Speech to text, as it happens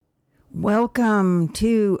Welcome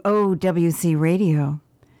to OWC Radio.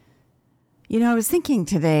 I was thinking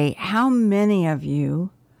today, how many of you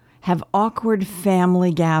have awkward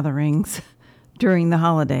family gatherings during the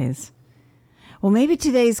holidays? Well, maybe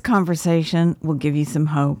today's conversation will give you some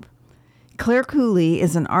hope. Claire Cooley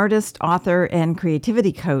is an artist, author, and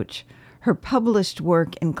creativity coach. Her published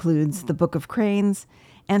work includes The Book of Cranes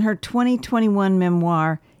and her 2021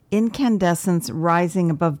 memoir, Incandescence Rising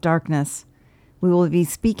Above Darkness. We will be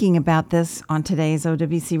speaking about this on today's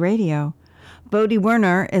OWC Radio. Bodie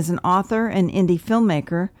Werner is an author and indie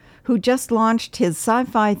filmmaker who just launched his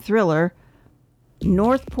sci-fi thriller,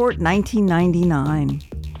 Northport 1999,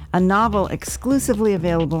 a novel exclusively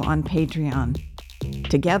available on Patreon.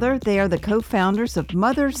 Together, they are the co-founders of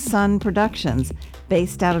Mother Son Productions,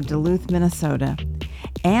 based out of Duluth, Minnesota.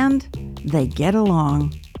 And they get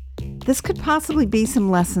along. This could possibly be some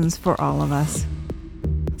lessons for all of us.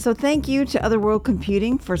 So thank you to Otherworld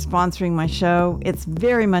Computing for sponsoring my show. It's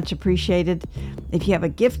very much appreciated. If you have a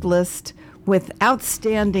gift list with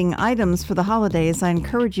outstanding items for the holidays, I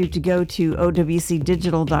encourage you to go to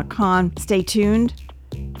owcdigital.com. Stay tuned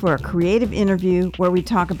for a creative interview where we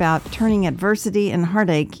talk about turning adversity and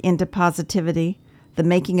heartache into positivity, the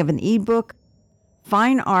making of an ebook,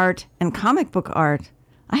 fine art, and comic book art.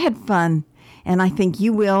 I had fun, and I think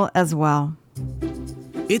you will as well.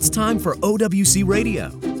 It's time for OWC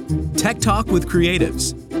Radio. Tech Talk with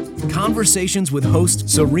Creatives. Conversations with host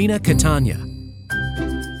Serena Catania.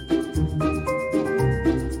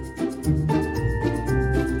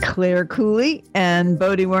 Claire Cooley and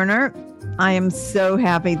Bodie Werner, I am so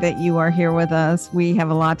happy that you are here with us. We have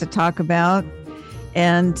a lot to talk about.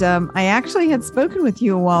 And I actually had spoken with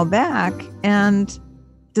you a while back and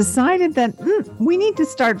decided that we need to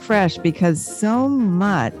start fresh because so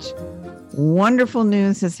much wonderful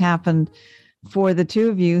news has happened for the two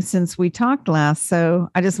of you since we talked last. So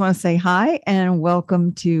I just want to say hi and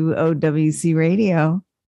welcome to OWC Radio.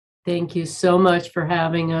 Thank you so much for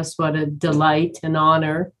having us. What a delight and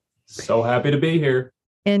honor. So happy to be here.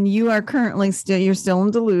 And you are currently you're still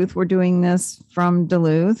in Duluth. We're doing this from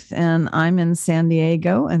Duluth, and I'm in San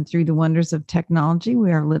Diego. And through the wonders of technology,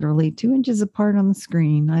 we are literally 2 inches apart on the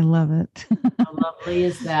screen. I love it. How lovely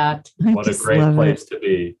is that? What a great place to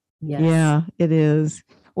be. Yes. Yeah, it is.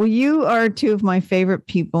 Well, you are two of my favorite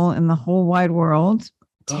people in the whole wide world.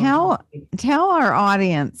 Tell our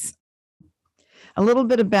audience a little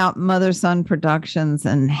bit about Mother Son Productions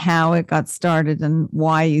and how it got started and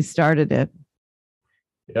why you started it.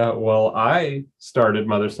 Yeah, well, I started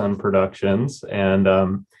Mother Son Productions, and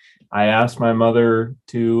I asked my mother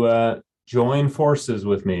to join forces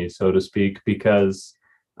with me, so to speak, because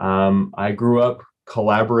I grew up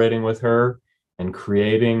collaborating with her and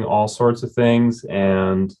creating all sorts of things.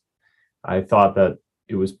 And I thought that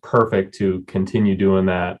it was perfect to continue doing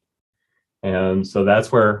that. And so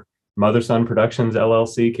that's where Mother Son Productions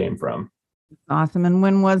LLC came from. Awesome. And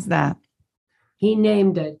when was that? He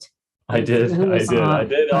named it. I did. I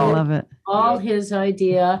love it. All his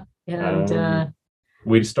idea. And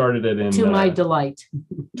we started it in to my delight.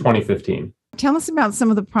 2015. Tell us about some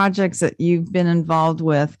of the projects that you've been involved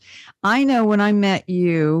with. I know when I met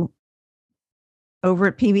you over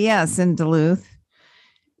at PBS in Duluth,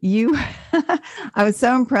 I was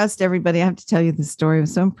so impressed, everybody. I have to tell you the story. I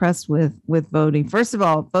was so impressed with Bodie. First of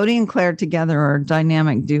all, Bodie and Claire together are a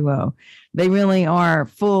dynamic duo. They really are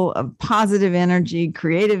full of positive energy,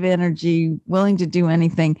 creative energy, willing to do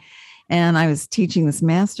anything. And I was teaching this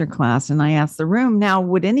master class and I asked the room, now,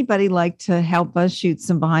 would anybody like to help us shoot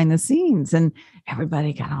some behind the scenes? And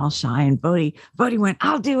everybody got all shy, and Bodie went,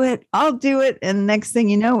 I'll do it. And next thing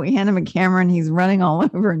you know, we hand him a camera and he's running all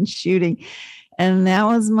over and shooting. And that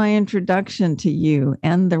was my introduction to you.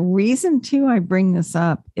 And the reason too, I bring this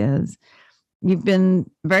up is you've been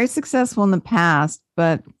very successful in the past,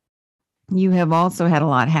 but you have also had a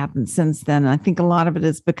lot happen since then. And I think a lot of it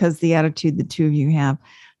is because the attitude the two of you have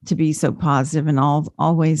to be so positive and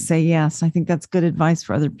always say yes. I think that's good advice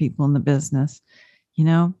for other people in the business.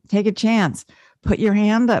 Take a chance, put your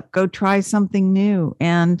hand up, go try something new.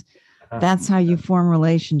 And that's how you form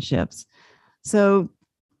relationships. So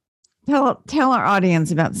tell our audience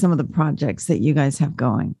about some of the projects that you guys have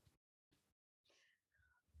going.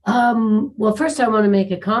 Well, first I want to make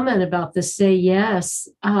a comment about the say yes.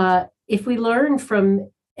 If we learn from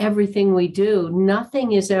everything we do,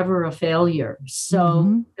 nothing is ever a failure.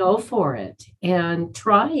 So go for it and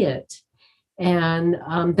try it. And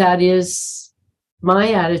that is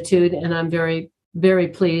my attitude. And I'm very, very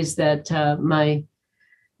pleased that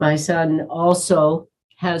my son also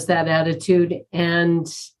has that attitude. And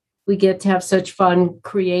we get to have such fun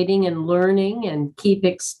creating and learning and keep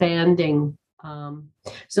expanding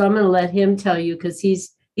So I'm going to let him tell you, because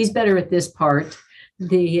he's better at this part.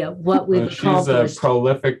 What we've accomplished. She's a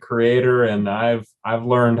prolific creator, and I've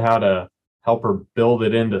learned how to help her build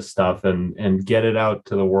it into stuff and get it out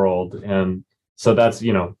to the world. And so that's,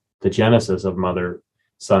 the genesis of Mother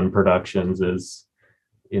Son Productions is,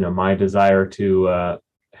 my desire to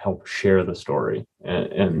help share the story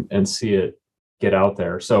and see it get out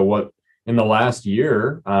there. So in the last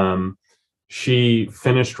year, she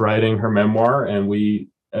finished writing her memoir, and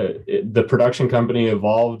the production company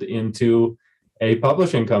evolved into a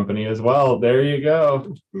publishing company as well. There you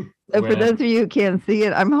go. So for those of you who can't see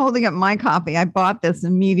it, I'm holding up my copy. I bought this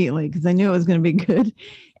immediately because I knew it was going to be good.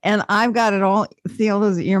 And I've got it all. See all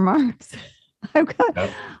those earmarks?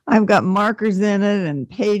 I've got markers in it, and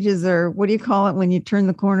pages are, what do you call it when you turn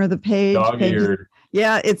the corner of the page? Dog-eared.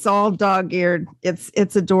 Yeah, it's all dog-eared.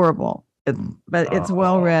 It's adorable, but it's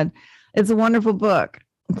well read. It's a wonderful book.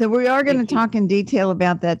 So we are going to talk in detail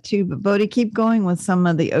about that too. But Bodhi, keep going with some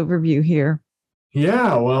of the overview here.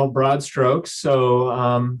 Yeah, well, broad strokes.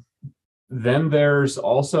 So then there's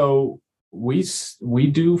also, we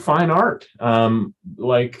do fine art.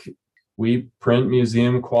 Like we print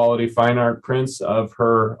museum quality fine art prints of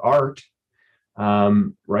her art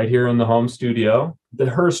right here in the home studio.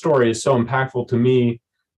 Her story is so impactful to me.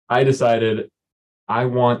 I decided I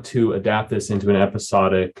want to adapt this into an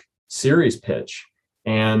episodic series pitch,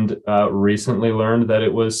 and recently learned that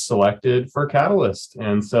it was selected for Catalyst.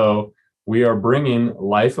 And so we are bringing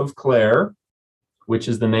Life of Claire, which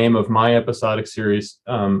is the name of my episodic series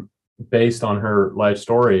based on her life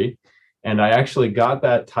story. And I actually got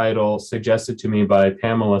that title suggested to me by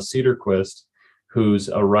Pamela Cedarquist, who's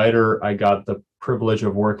a writer I got the privilege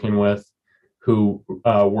of working with, who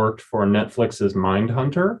worked for Netflix's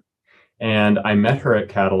Mindhunter. And I met her at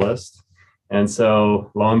Catalyst. And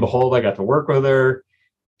so lo and behold, I got to work with her.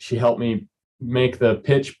 She helped me make the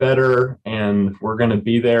pitch better, and we're going to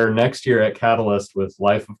be there next year at Catalyst with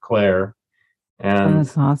Life of Claire. And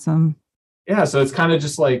that's awesome. Yeah, so it's kind of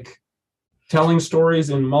just like telling stories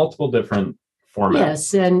in multiple different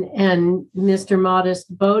formats. Yes, and Mr.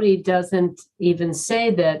 Modest Bodhi doesn't even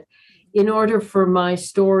say that in order for my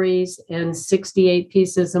stories and 68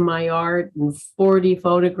 pieces of my art and 40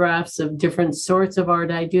 photographs of different sorts of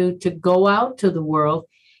art I do to go out to the world,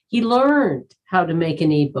 he learned how to make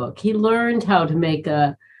an ebook. He learned how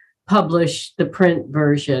to publish the print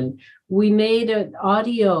version. We made an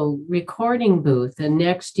audio recording booth, and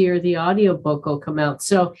next year the audiobook will come out.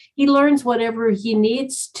 So he learns whatever he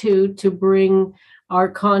needs to bring our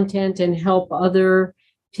content and help other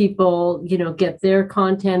people, get their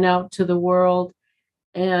content out to the world.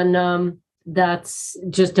 And that's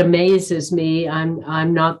just amazes me.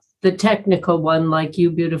 I'm not the technical one like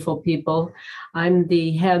you beautiful people. I'm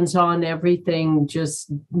the hands-on everything,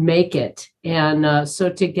 just make it. And so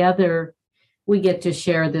together we get to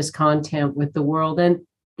share this content with the world. And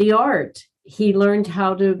the art, he learned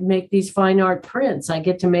how to make these fine art prints. I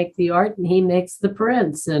get to make the art and he makes the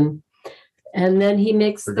prints. And then he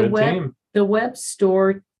makes the web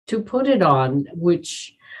store to put it on,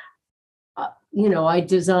 which I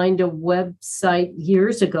designed a website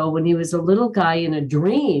years ago when he was a little guy in a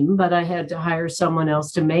dream, but I had to hire someone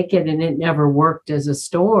else to make it, and it never worked as a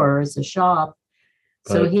store, as a shop.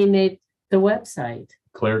 So he made the website.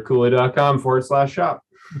 ClaireCooley.com/shop.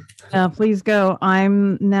 Please go.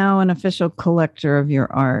 I'm now an official collector of your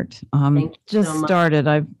art. Just so started.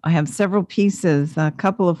 I have several pieces, a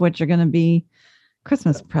couple of which are going to be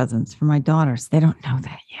Christmas presents for my daughters. They don't know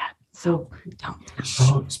that yet. So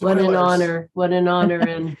don't. What an honor. What an honor.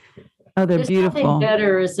 And they're beautiful. Nothing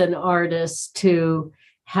better as an artist to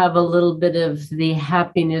have a little bit of the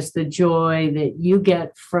happiness, the joy that you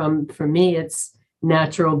get for me, it's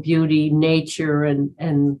natural beauty, nature,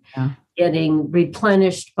 and getting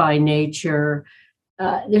replenished by nature.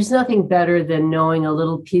 There's nothing better than knowing a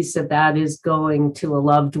little piece of that is going to a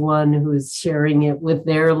loved one who's sharing it with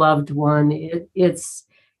their loved one. It's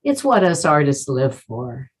what us artists live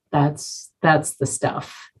for. That's the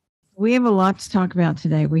stuff. We have a lot to talk about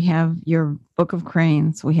today. We have your Book of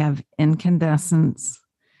Cranes. We have Incandescence.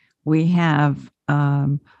 We have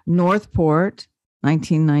Northport,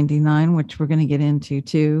 1999, which we're going to get into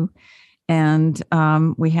too. And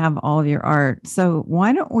we have all of your art. So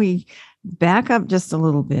why don't we back up just a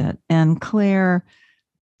little bit? And Claire,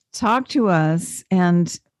 talk to us.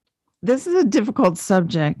 And this is a difficult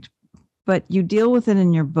subject, but you deal with it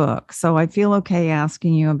in your book. So I feel okay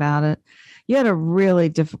asking you about it. You had a really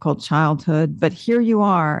difficult childhood, but here you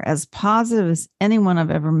are, as positive as anyone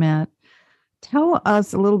I've ever met. Tell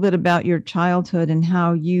us a little bit about your childhood and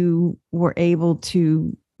how you were able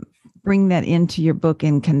to bring that into your book,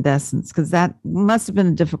 Incandescence? Because that must have been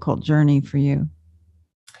a difficult journey for you.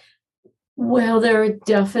 Well, there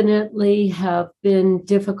definitely have been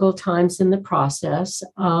difficult times in the process.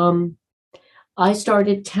 I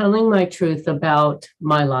started telling my truth about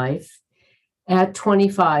my life. At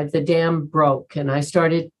 25, the dam broke, and I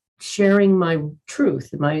started sharing my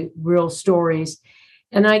truth, my real stories.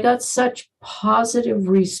 And I got such positive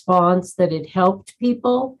response that it helped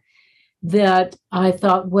people that I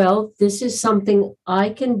thought, well, this is something I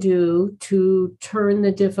can do to turn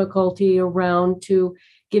the difficulty around to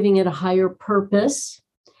giving it a higher purpose.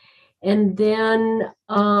 And then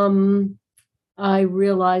I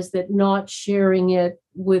realized that not sharing it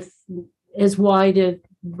with as wide a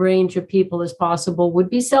range of people as possible would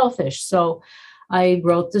be selfish. So I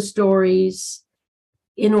wrote the stories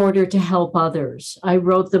in order to help others. I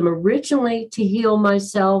wrote them originally to heal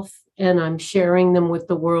myself, and I'm sharing them with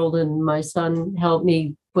the world. And my son helped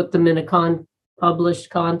me put them in a published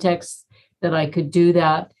context that I could do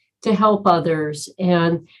that to help others.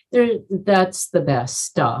 And that's the best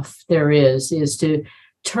stuff there is to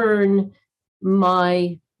turn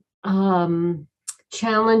my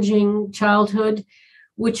challenging childhood,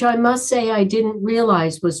 which I must say I didn't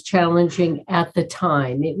realize was challenging at the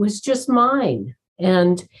time. It was just mine.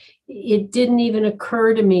 And it didn't even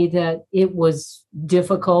occur to me that it was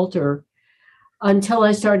difficult or until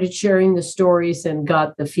I started sharing the stories and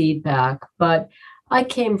got the feedback. But I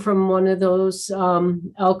came from one of those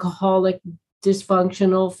alcoholic,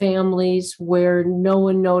 dysfunctional families where no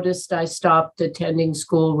one noticed I stopped attending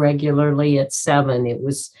school regularly at 7.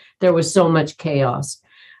 There was so much chaos.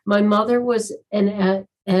 My mother was an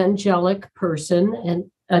angelic person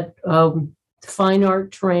and fine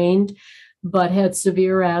art trained, but had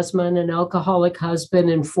severe asthma and an alcoholic husband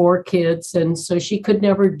and 4 kids. And so she could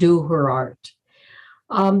never do her art.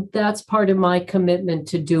 That's part of my commitment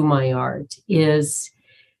to do my art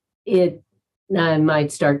I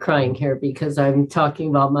might start crying here because I'm talking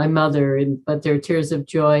about my mother, but they're tears of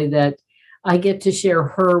joy that I get to share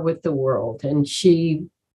her with the world. And she,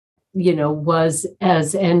 was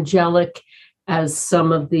as angelic as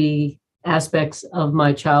some of the aspects of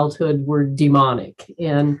my childhood were demonic.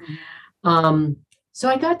 And so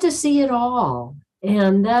I got to see it all.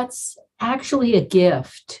 And that's actually a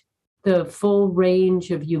gift, the full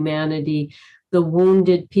range of humanity, the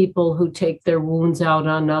wounded people who take their wounds out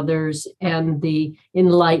on others, and the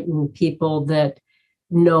enlightened people that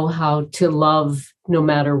know how to love no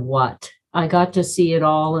matter what. I got to see it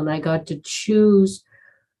all, and I got to choose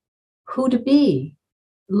who to be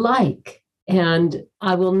like. And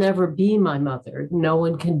I will never be my mother. No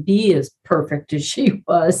one can be as perfect as she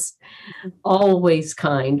was. Always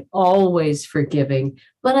kind, always forgiving.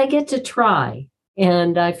 But I get to try.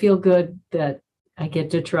 And I feel good that I get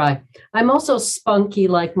to try. I'm also spunky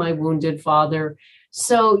like my wounded father.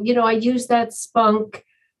 So, I use that spunk.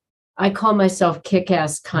 I call myself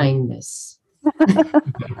kick-ass kindness. I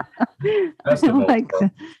like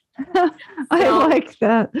that. I like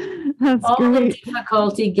that. That's all great. The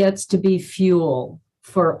difficulty gets to be fuel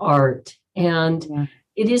for art. And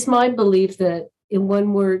it is my belief that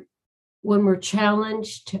when we're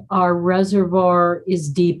challenged, our reservoir is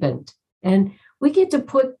deepened. And we get to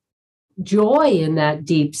put joy in that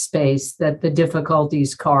deep space that the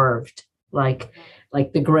difficulties carved, like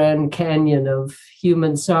the Grand Canyon of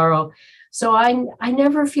human sorrow. So I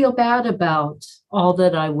never feel bad about all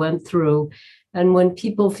that I went through. And when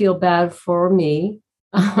people feel bad for me,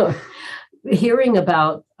 hearing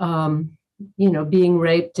about, being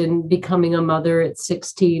raped and becoming a mother at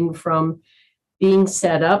 16 from being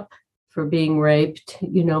set up for being raped,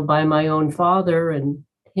 by my own father and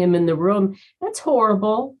him in the room, that's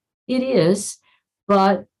horrible. It is.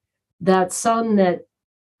 But that son that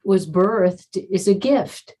was birthed is a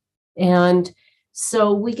gift. And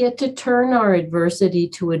so we get to turn our adversity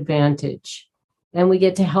to advantage, and we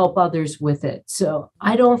get to help others with it. So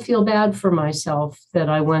I don't feel bad for myself that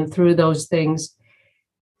I went through those things.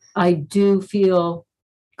 I do feel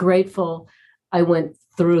grateful I went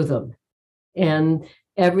through them. And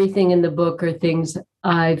everything in the book are things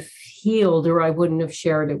I've healed, or I wouldn't have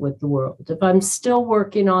shared it with the world. If I'm still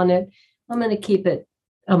working on it, I'm going to keep it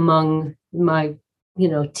among my,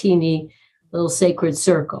 teeny little sacred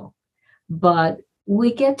circle. But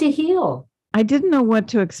we get to heal. I didn't know what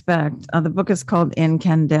to expect. The book is called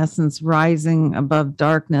Incandescence, Rising Above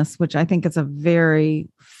Darkness, which I think is a very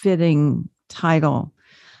fitting title.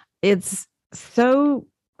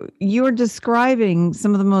 You're describing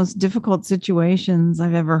some of the most difficult situations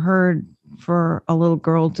I've ever heard for a little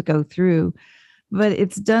girl to go through, but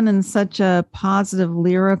it's done in such a positive,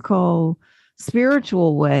 lyrical,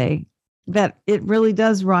 spiritual way that it really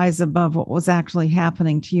does rise above what was actually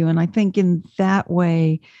happening to you. And I think in that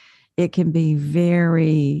way, it can be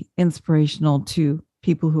very inspirational to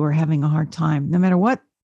people who are having a hard time, no matter what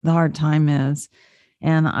the hard time is.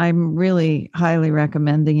 And I'm really highly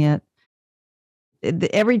recommending it.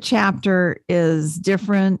 Every chapter is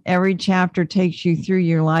different. Every chapter takes you through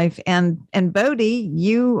your life. And Bodhi,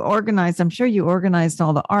 I'm sure you organized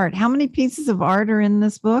all the art. How many pieces of art are in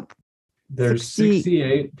this book? There's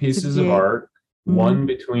 68 pieces of art, one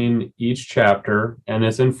between each chapter, and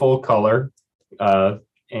it's in full color.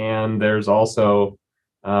 And there's also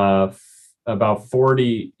about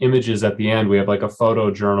 40 images at the end. We have like a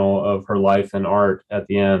photo journal of her life and art at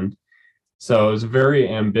the end. So it was a very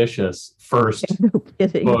ambitious first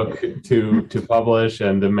book to publish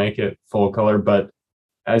and to make it full color. But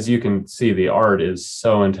as you can see, the art is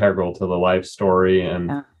so integral to the life story,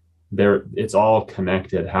 and it's all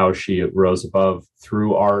connected, how she rose above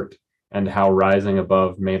through art and how rising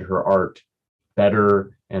above made her art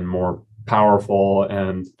better and more powerful.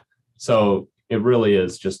 And so it really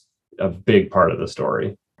is just a big part of the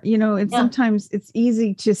story. Sometimes it's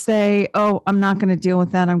easy to say, oh, I'm not going to deal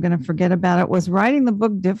with that. I'm going to forget about it. Was writing the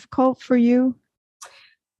book difficult for you?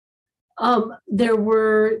 There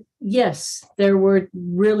were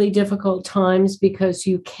really difficult times because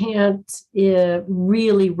you can't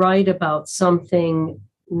really write about something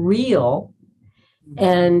real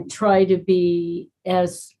and try to be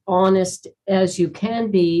as honest as you can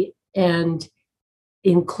be and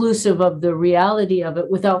inclusive of the reality of it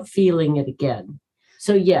without feeling it again.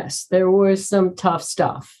 So yes, there was some tough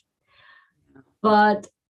stuff. But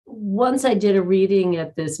once I did a reading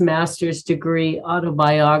at this master's degree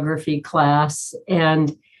autobiography class,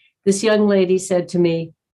 and this young lady said to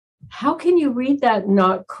me, "How can you read that and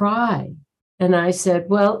not cry?" And I said,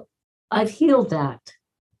 "Well, I've healed that,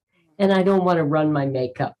 and I don't want to run my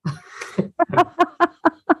makeup."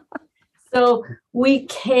 So we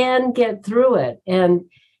can get through it, and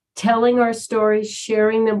telling our stories,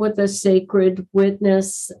 sharing them with a sacred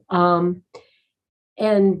witness, and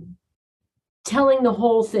telling the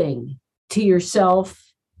whole thing to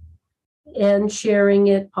yourself and sharing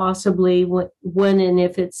it possibly when and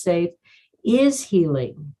if it's safe is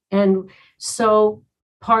healing. And so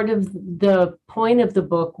part of the point of the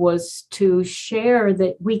book was to share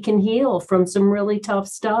that we can heal from some really tough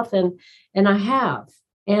stuff, and I have.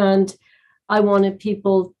 And I wanted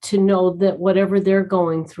people to know that whatever they're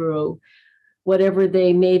going through, whatever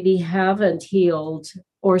they maybe haven't healed,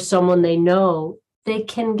 or someone they know, they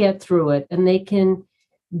can get through it and they can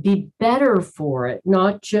be better for it,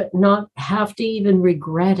 not have to even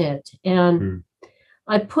regret it. And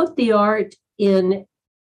I put the art in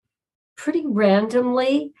pretty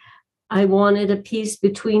randomly. I wanted a piece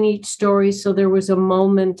between each story, so there was a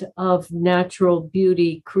moment of natural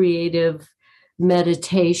beauty, creative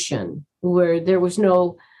meditation where there was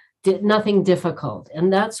nothing difficult.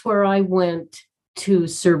 And that's where I went to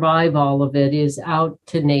survive all of it, is out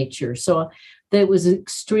to nature. So that was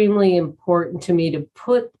extremely important to me to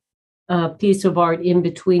put a piece of art in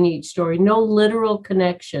between each story. No literal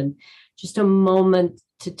connection, just a moment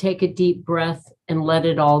to take a deep breath and let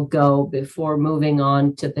it all go before moving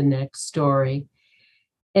on to the next story.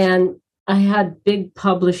 And I had big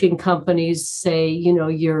publishing companies say,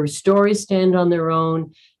 your stories stand on their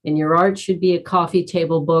own and your art should be a coffee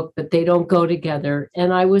table book, but they don't go together.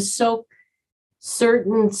 And I was so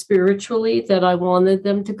certain spiritually that I wanted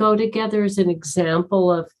them to go together as an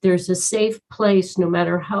example of there's a safe place, no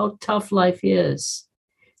matter how tough life is.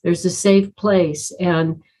 There's a safe place,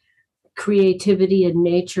 and creativity and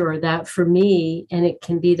nature are that for me, and it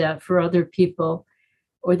can be that for other people,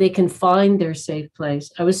 or they can find their safe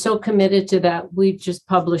place. I was so committed to that, we just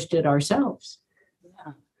published it ourselves.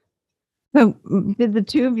 Yeah. So did the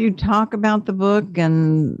two of you talk about the book?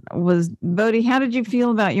 And Bodhi, how did you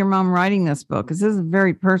feel about your mom writing this book? Because this is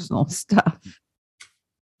very personal stuff.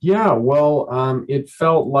 Yeah, well, it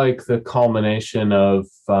felt like the culmination of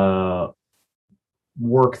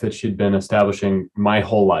work that she'd been establishing my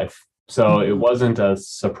whole life. So it wasn't a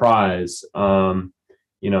surprise.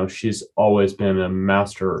 She's always been a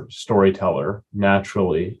master storyteller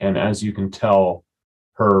naturally. And as you can tell,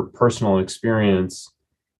 her personal experience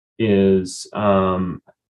is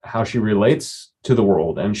how she relates to the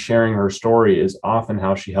world, and sharing her story is often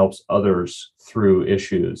how she helps others through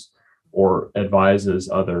issues or advises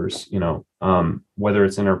others, whether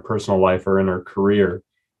it's in her personal life or in her career,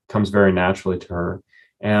 comes very naturally to her.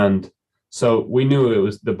 And so we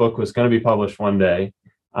knew the book was going to be published one day.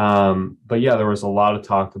 But yeah, there was a lot of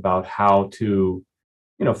talk about how to,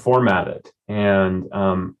 format it, and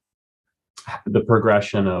the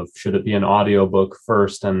progression of, should it be an audiobook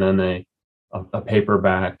first and then a a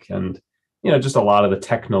paperback, and just a lot of the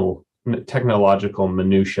technological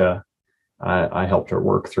minutia I helped her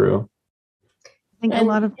work through. I think a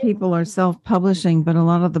lot of people are self-publishing, but a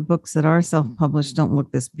lot of the books that are self-published don't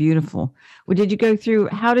look this beautiful. Well, did you go through,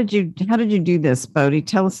 how did you do this, Bodie?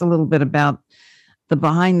 Tell us a little bit about the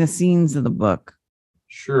behind the scenes of the book.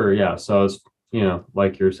 Sure. Yeah. So it's,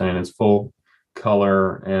 like you're saying, it's full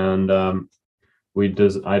color, and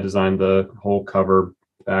I designed the whole cover,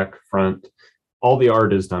 back, front. All the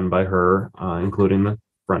art is done by her, including the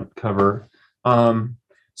front cover.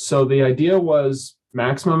 So the idea was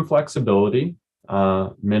maximum flexibility,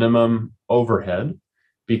 minimum overhead,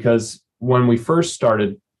 because when we first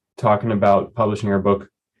started talking about publishing our book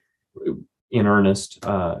in earnest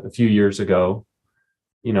a few years ago,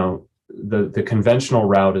 the conventional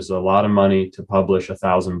route is a lot of money to publish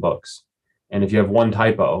 1,000 books. And if you have one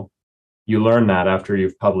typo, you learn that after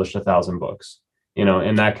you've published 1,000 books,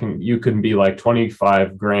 and you can be like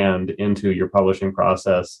 25 grand into your publishing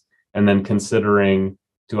process, and then considering,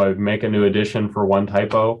 do I make a new edition for one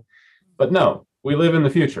typo? But no, we live in the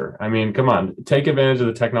future. I mean, come on, take advantage of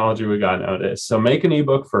the technology we got nowadays. So make an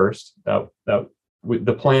ebook first.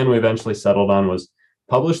 The plan we eventually settled on was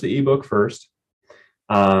publish the ebook first.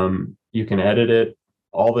 You can edit it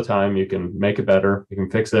all the time. You can make it better. You can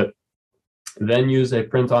fix it. Then use a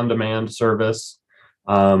print on demand service.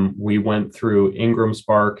 We went through Ingram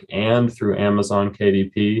Spark and through Amazon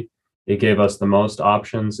KDP. It gave us the most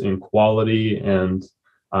options in quality and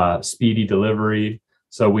speedy delivery.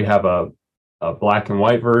 So we have a black and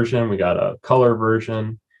white version. We got a color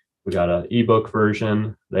version. We got an ebook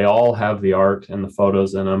version. They all have the art and the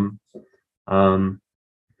photos in them.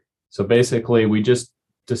 So basically, we just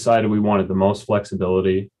decided we wanted the most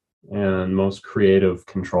flexibility and most creative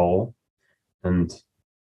control. And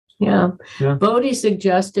yeah. Bodie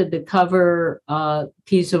suggested the cover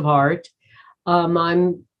piece of art.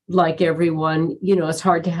 I'm like everyone, it's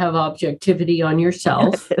hard to have objectivity on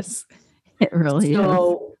yourself. It really is.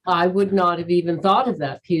 So I would not have even thought of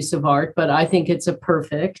that piece of art, but I think it's a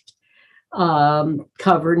perfect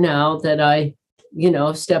cover now that I,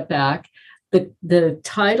 step back. The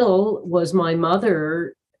title was my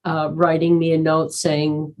mother writing me a note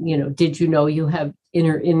saying, did you know you have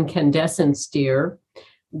inner incandescence, dear?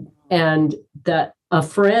 And that a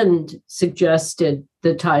friend suggested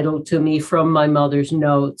the title to me from my mother's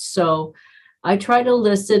notes. So I try to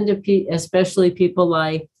listen to especially people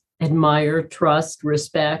I admire, trust,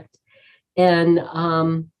 respect, and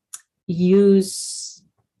use,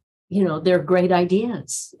 their great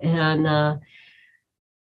ideas. And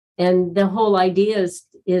the whole idea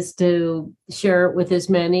is to share it with as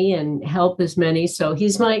many and help as many. So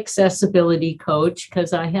he's my accessibility coach,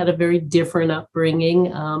 because I had a very different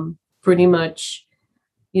upbringing. Pretty much,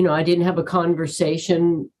 I didn't have a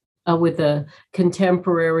conversation with a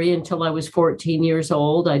contemporary until I was 14 years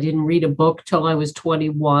old. I didn't read a book till I was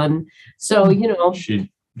 21. So,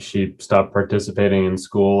 she stopped participating in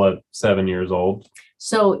school at 7 years old.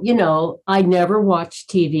 So, I never watched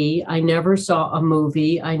TV. I never saw a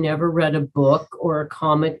movie. I never read a book or a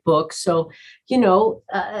comic book. So,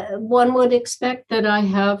 one would expect that I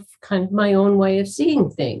have kind of my own way of seeing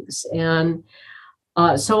things. And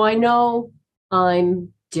so I know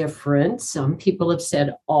I'm different. Some people have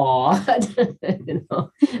said odd.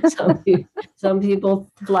 Some people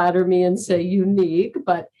flatter me and say unique.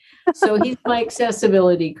 But so he's my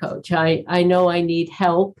accessibility coach. I know I need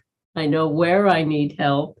help. I know where I need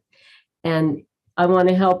help, and I want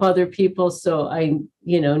to help other people. So I,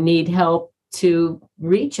 need help to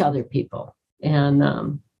reach other people.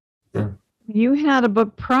 And you had a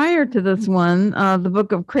book prior to this one, the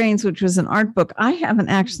Book of Cranes, which was an art book. I haven't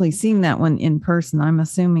actually seen that one in person. I'm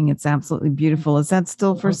assuming it's absolutely beautiful. Is that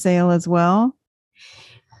still for sale as well?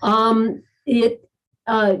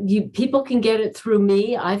 People can get it through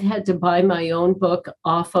me. I've had to buy my own book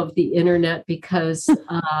off of the internet because,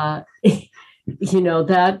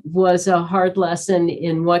 that was a hard lesson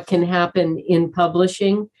in what can happen in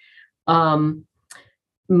publishing.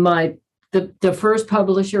 The first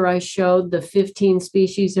publisher I showed the 15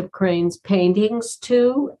 species of cranes paintings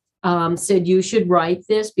to said, you should write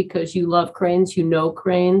this because you love cranes,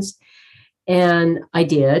 cranes. And I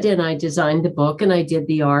did, and I designed the book and I did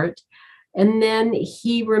the art. And then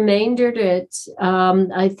he remaindered it,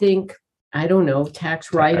 I think,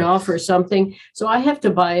 tax write-off or something. So I have to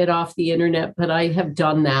buy it off the internet, but I have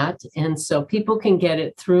done that. And so people can get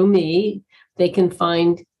it through me. They can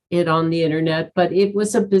find it on the internet, but it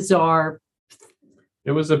was a bizarre.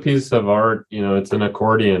 It was a piece of art, it's an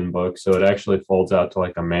accordion book. So it actually folds out to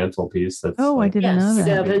like a mantelpiece. That's I didn't know that.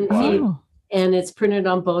 7 feet. and it's printed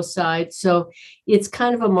on both sides. So it's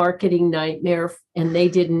kind of a marketing nightmare, and they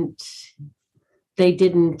didn't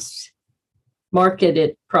market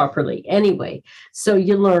it properly anyway. So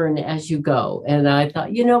you learn as you go. And I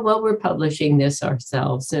thought, you know what, we're publishing this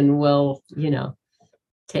ourselves, and we'll,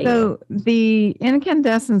 take it. So the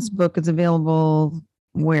Incandescence book is available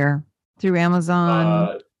where? Through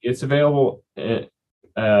Amazon? It's available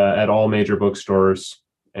at all major bookstores,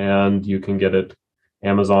 and you can get it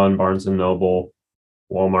Amazon, Barnes and Noble,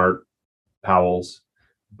 Walmart, Powell's.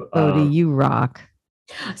 Bodie, you rock.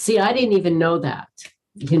 See, I didn't even know that,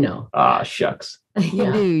 Shucks.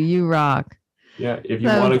 You do, you rock. Yeah, if you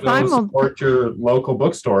want to go support your local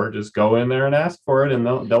bookstore, just go in there and ask for it, and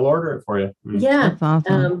they'll order it for you. Yeah, that's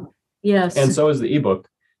awesome. Yes, and so is the ebook,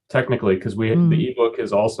 technically, because the ebook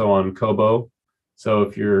is also on Kobo. So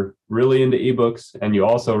if you're really into ebooks and you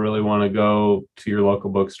also really want to go to your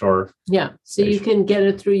local bookstore, so you can get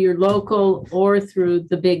it through your local or through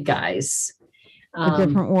the big guys. A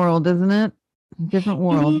different world, isn't it? Different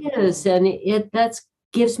world. It is, and that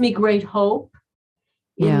gives me great hope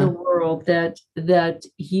in the world that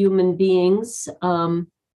human beings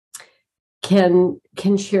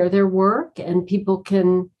can share their work, and people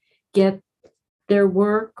can get their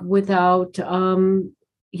work without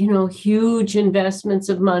huge investments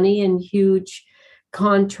of money and huge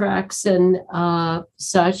contracts and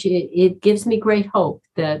such. It gives me great hope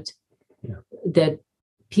that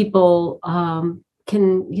people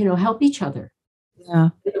can help each other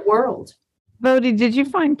in the world. Bodie, did you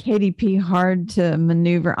find KDP hard to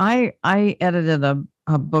maneuver? I edited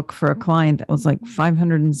a book for a client that was like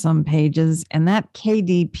 500 and some pages, and that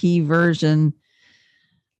KDP version,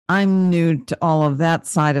 I'm new to all of that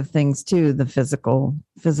side of things too, the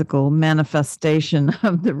physical manifestation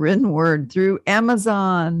of the written word through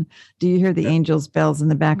Amazon. Do you hear the angels' bells in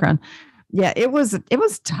the background? Yeah, it was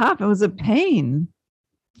tough. It was a pain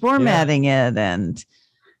formatting it. And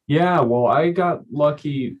yeah, well, I got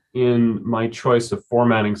lucky in my choice of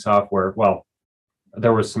formatting software. Well,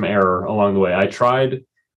 there was some error along the way. I tried.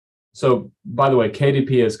 So, by the way,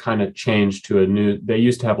 KDP has kind of changed to they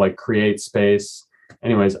used to have like Create Space.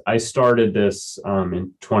 Anyways, I started this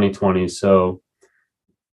in 2020. So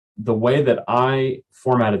the way that I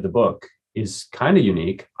formatted the book is kind of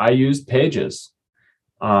unique. I used Pages.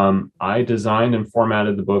 I designed and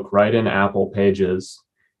formatted the book right in Apple Pages.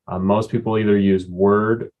 Most people either use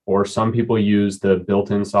Word, or some people use the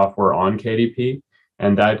built-in software on KDP,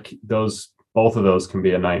 and both of those can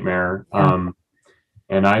be a nightmare. Yeah.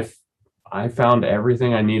 And I found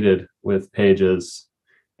everything I needed with Pages,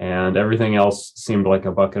 and everything else seemed like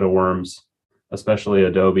a bucket of worms, especially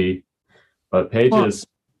Adobe. But Pages...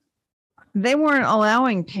 They weren't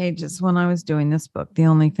allowing Pages when I was doing this book. The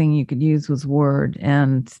only thing you could use was Word,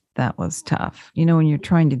 and that was tough. When you're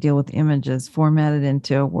trying to deal with images formatted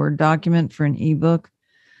into a Word document for an ebook,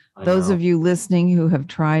 those of you listening who have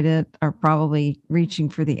tried it are probably reaching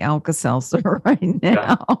for the Alka-Seltzer right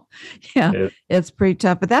now. Yeah, it's pretty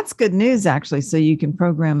tough, but that's good news, actually, so you can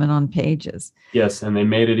program it on Pages. Yes, and they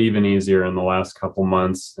made it even easier in the last couple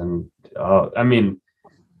months. And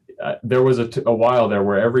there was a while there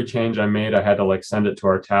where every change I made, I had to send it to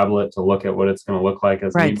our tablet to look at what it's going to look like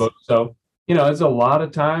as an ebook. So, it's a lot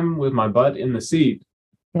of time with my butt in the seat.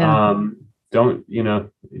 Yeah. Don't,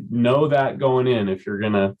 know that going in if you're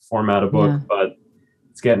going to format a book, but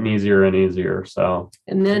it's getting easier and easier. So,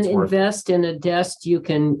 and then invest in a desk you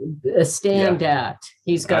can stand at.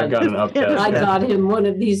 I've got an up desk. I got him one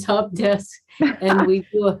of these up desks, and we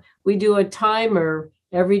do a timer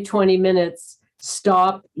every 20 minutes.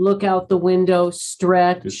 Stop, look out the window,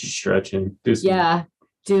 stretch. Do some stretching.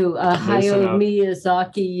 Do Hayao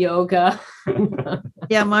Miyazaki yoga.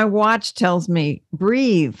 Yeah, my watch tells me,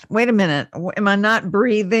 breathe. Wait a minute. Am I not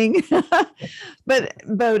breathing? But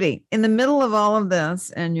Bodie, in the middle of all of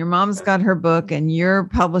this, and your mom's got her book and you're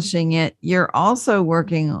publishing it, you're also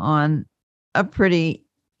working on a pretty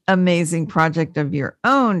amazing project of your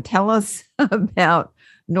own. Tell us about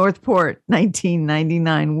Northport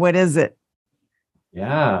 1999. What is it?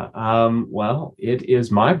 Yeah, well, it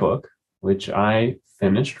is my book, which I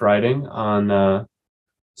finished writing on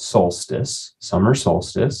summer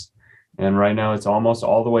solstice. And right now it's almost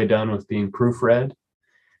all the way done with being proofread.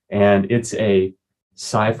 And it's a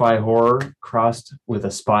sci-fi horror crossed with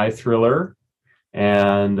a spy thriller.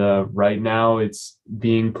 And right now it's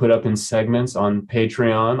being put up in segments on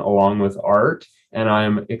Patreon along with art. And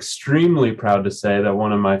I'm extremely proud to say that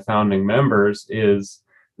one of my founding members is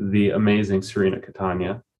the amazing Serena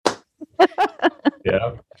Catania.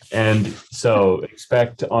 Yeah. And so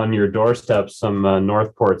expect on your doorstep some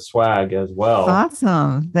Northport swag as well.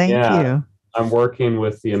 Awesome. Thank you. I'm working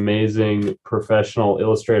with the amazing professional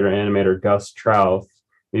illustrator animator Gus Trouth.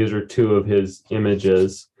 These are two of his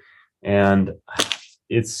images, and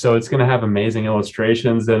it's going to have amazing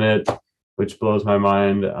illustrations in it, which blows my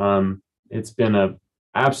mind. It's been a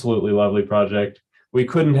absolutely lovely project. We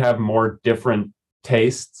couldn't have more different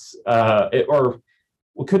tastes, or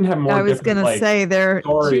we couldn't have more. I was going to say there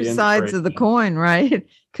are two sides of the coin, right?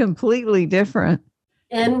 Completely different.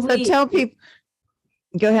 And so tell people.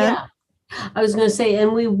 Go ahead. Yeah. I was going to say,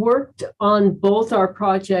 and we worked on both our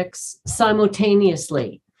projects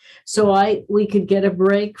simultaneously. So we could get a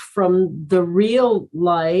break from the real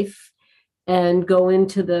life and go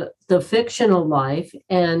into the fictional life.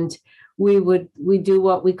 And we do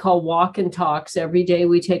what we call walk and talks. Every day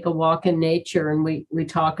we take a walk in nature, and we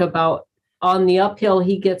talk about, on the uphill,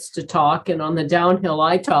 he gets to talk, and on the downhill,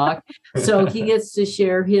 I talk. So he gets to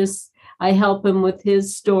share I help him with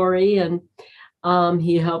his story, and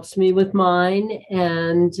he helps me with mine,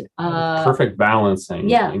 and perfect balancing.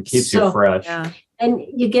 Yeah, and keeps you fresh. Yeah. And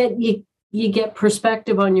you get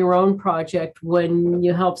perspective on your own project when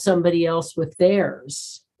you help somebody else with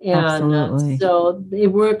theirs, and so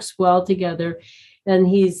it works well together. And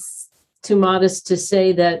he's too modest to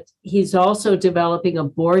say that he's also developing a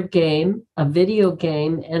board game, a video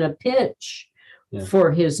game, and a pitch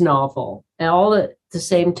for his novel, all at the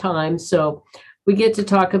same time. So we get to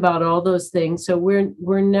talk about all those things. So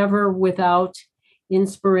we're never without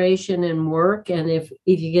inspiration and work. And if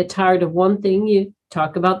you get tired of one thing, you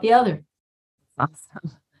talk about the other.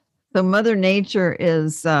 Awesome. So Mother Nature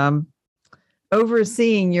is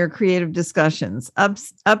overseeing your creative discussions,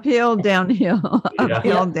 uphill, downhill,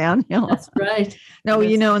 uphill, downhill. That's right. No,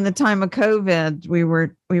 in the time of COVID, we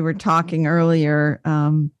were talking earlier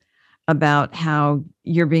about how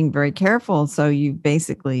you're being very careful. So you've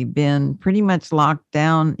basically been pretty much locked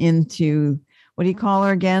down into, what do you call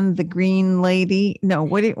her again? The green lady? No,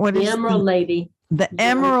 what is the Emerald Lady? The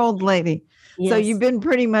Emerald Lady. Yes. So you've been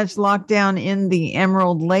pretty much locked down in the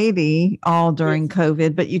Emerald Lady all during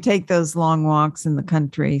COVID, but you take those long walks in the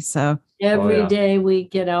country. So every day we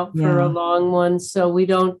get out for a long one. So we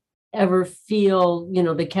don't ever feel,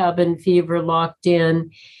 the cabin fever, locked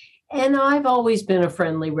in. And I've always been a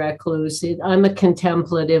friendly recluse. I'm a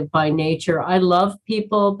contemplative by nature. I love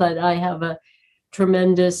people, but I have a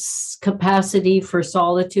tremendous capacity for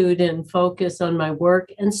solitude and focus on my work.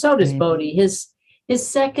 And so does Bodhi. His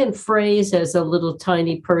second phrase as a little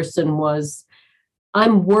tiny person was,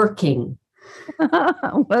 "I'm working."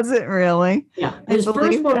 Was it really? Yeah. His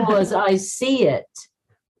first one was, "I see it."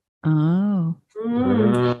 Oh.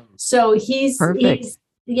 So he's perfect.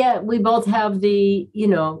 We both have we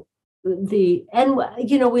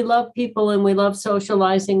love people, and we love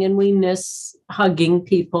socializing, and we miss hugging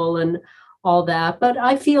people and all that. But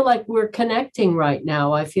I feel like we're connecting right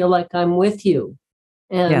now. I feel like I'm with you.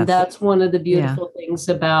 And that's one of the beautiful things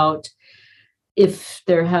about, if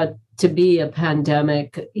there had to be a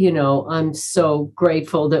pandemic, I'm so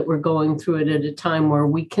grateful that we're going through it at a time where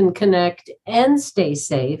we can connect and stay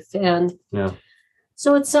safe. And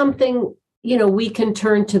so it's something, we can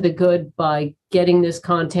turn to the good by getting this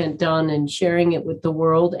content done and sharing it with the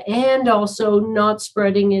world, and also not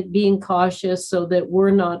spreading it, being cautious so that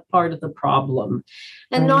we're not part of the problem.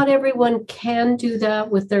 And not everyone can do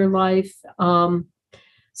that with their life.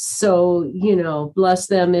 So, bless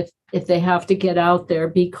them if they have to get out there.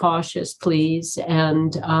 Be cautious, please.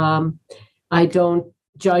 And I don't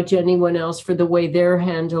judge anyone else for the way they're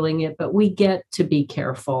handling it, but we get to be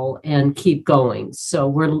careful and keep going. So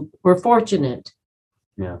we're fortunate.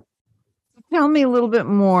 Yeah. Tell me a little bit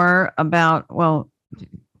more about,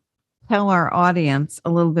 tell our audience a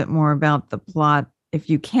little bit more about the plot, if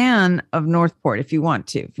you can, of Northport, if you want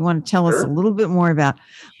to tell us a little bit more about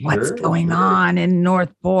what's going on in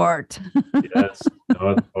Northport. Yes,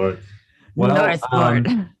 Northport. Well, Northport.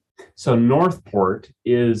 So Northport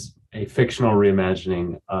is a fictional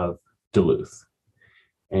reimagining of Duluth,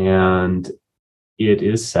 and it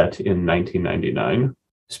is set in 1999.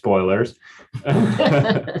 Spoilers.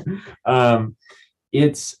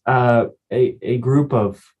 It's a group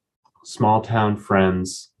of small town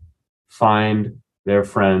friends find their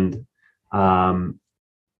friend,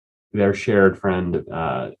 their shared friend,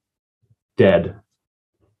 dead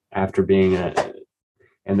after being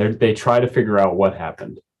and they try to figure out what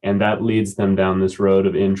happened. And that leads them down this road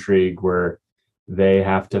of intrigue where they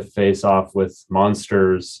have to face off with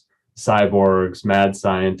monsters, cyborgs, mad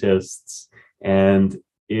scientists, and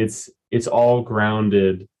it's all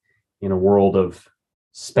grounded in a world of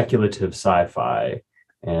speculative sci-fi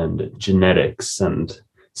and genetics and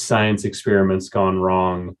science experiments gone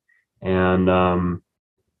wrong. And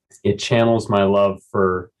it channels my love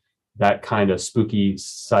for that kind of spooky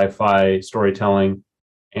sci-fi storytelling.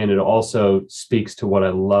 And it also speaks to what I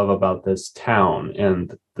love about this town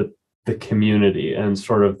and the community and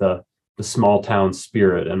sort of the small town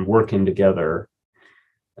spirit and working together.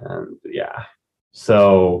 And yeah,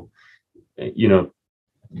 so,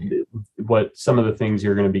 what some of the things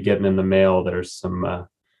you're going to be getting in the mail, there's some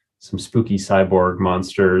spooky cyborg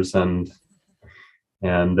monsters and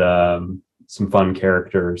some fun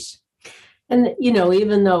characters. And,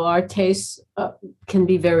 even though our tastes can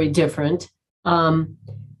be very different, I'm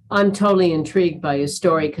totally intrigued by his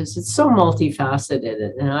story because it's so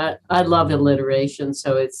multifaceted. And I love alliteration.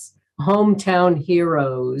 So it's hometown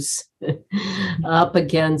heroes up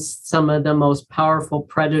against some of the most powerful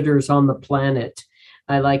predators on the planet.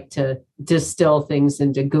 I like to distill things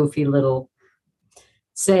into goofy little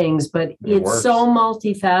sayings, but it's so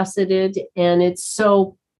multifaceted and it's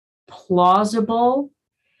so plausible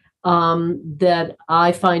that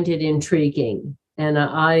I find it intriguing. And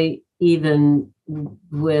I even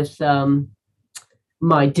with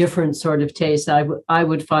my different sort of taste, I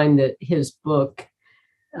would find that his book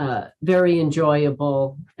very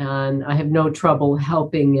enjoyable, and I have no trouble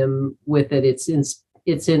helping him with it. It's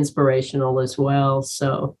inspirational as well.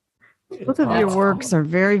 So both of your works are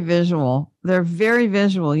very visual. They're very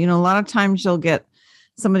visual. A lot of times you'll get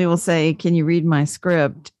somebody will say, "Can you read my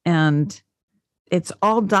script?" And it's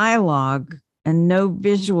all dialogue and no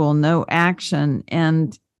visual, no action.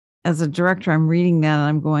 And as a director, I'm reading that and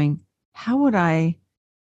I'm going, how would I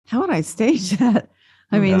stage that?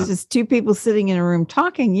 I mean, it's just two people sitting in a room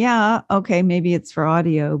talking. Yeah. Okay. Maybe it's for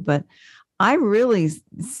audio, but I really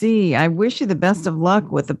I wish you the best of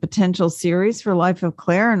luck with the potential series for Life of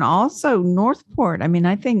Claire and also Northport. I mean,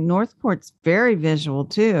 I think Northport's very visual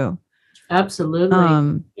too.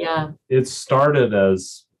 Absolutely. Yeah. It started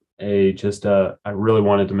as I really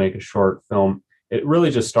wanted to make a short film. It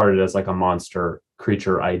really just started as like a monster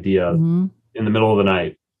creature idea in the middle of the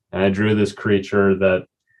night. And I drew this creature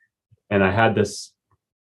and I had this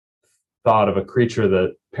thought of a creature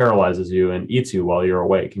that paralyzes you and eats you while you're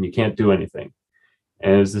awake and you can't do anything.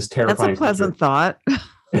 And it was this terrifying. That's a pleasant thought.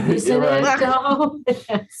 Isn't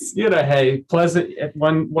it? Hey, pleasant.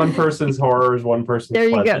 One person's horror is one person's there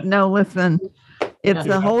you pleasant. go. No, listen, it's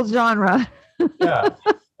the whole genre. Yeah.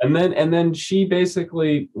 And then she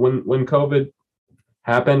basically, when COVID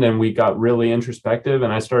happened and we got really introspective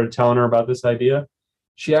and I started telling her about this idea,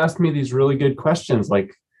 she asked me these really good questions,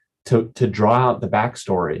 like to draw out the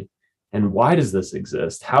backstory and why does this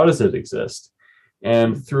exist? How does it exist?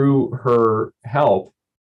 And through her help,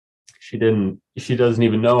 she doesn't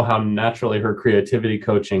even know how naturally her creativity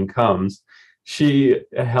coaching comes. She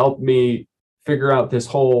helped me figure out this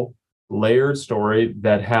whole layered story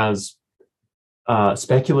that has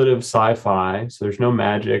speculative sci-fi. So there's no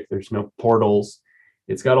magic, there's no portals.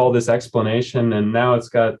 It's got all this explanation, and now it's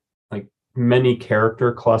got like many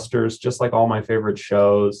character clusters, just like all my favorite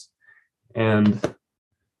shows. And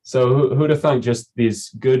so who'd have thunk just these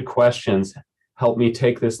good questions help me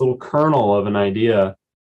take this little kernel of an idea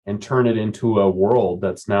and turn it into a world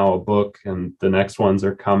that's now a book, and the next ones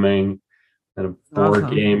are coming, and a board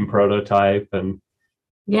game prototype. And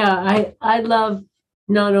yeah, I love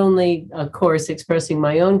not only, of course, expressing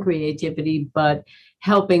my own creativity, but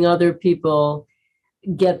helping other people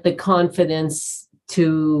get the confidence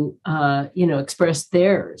to express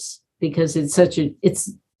theirs, because it's such a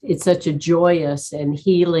joyous and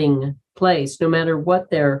healing place, no matter what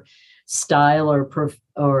their style or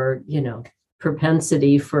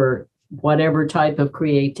propensity for whatever type of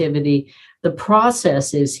creativity. The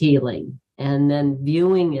process is healing, and then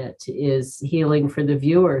viewing it is healing for the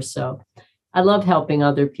viewer. So I love helping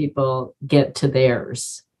other people get to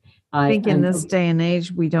theirs. I think in this day and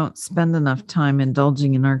age, we don't spend enough time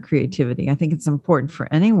indulging in our creativity. I think it's important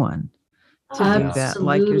for anyone to do that,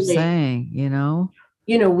 like you're saying,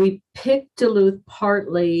 we picked Duluth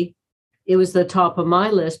partly. It was the top of my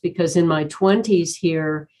list because in my 20s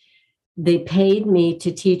here, they paid me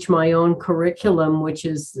to teach my own curriculum, which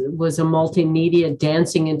was a multimedia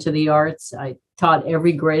dancing into the arts. I taught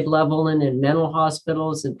every grade level and in mental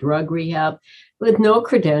hospitals and drug rehab with no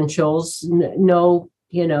credentials, no.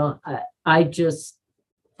 I just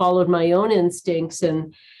followed my own instincts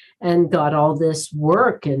and got all this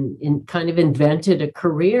work and kind of invented a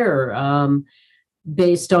career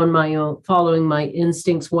based on my own, following my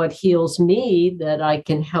instincts, what heals me, that I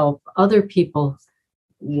can help other people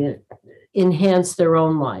enhance their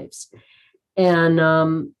own lives.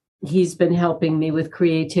 And he's been helping me with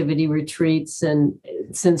creativity retreats. And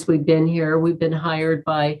since we've been here, we've been hired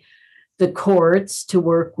by the courts to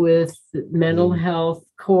work with the mental health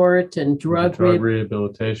court and drug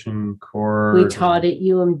rehabilitation court. We taught at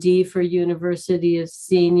UMD for University of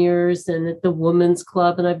Seniors and at the Women's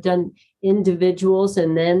Club, and I've done individuals.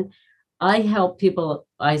 And then I help people.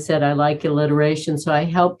 I said I like alliteration, so I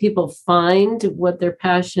help people find what they're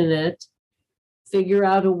passionate, figure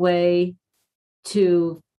out a way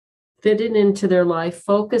to fit it into their life,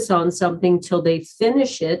 focus on something till they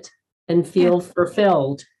finish it and feel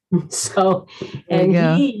fulfilled. So, and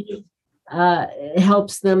he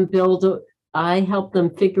helps them I help them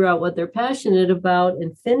figure out what they're passionate about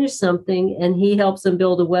and finish something, and he helps them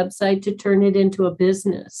build a website to turn it into a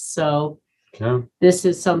business. So this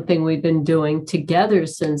is something we've been doing together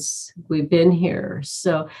since we've been here.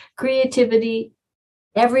 So creativity,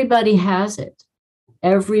 everybody has it.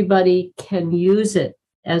 Everybody can use it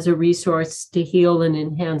as a resource to heal and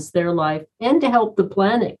enhance their life and to help the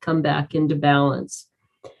planet come back into balance.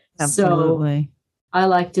 Absolutely. So I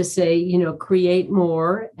like to say, create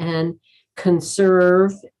more and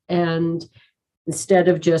conserve, and instead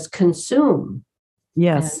of just consume.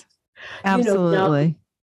 Yes, and, absolutely. Now,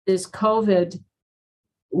 this COVID,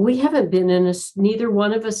 we haven't been neither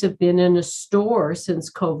one of us have been in a store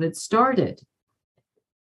since COVID started.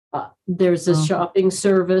 There's a shopping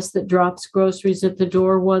service that drops groceries at the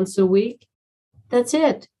door once a week. That's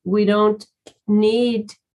it. We don't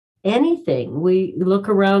need anything. We look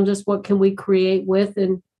around us, what can we create with,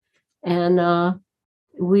 and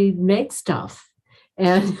we make stuff.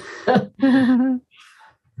 And yeah,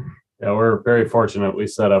 we're very fortunate we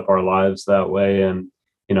set up our lives that way. And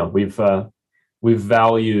we've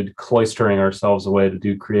valued cloistering ourselves away to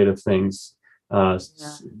do creative things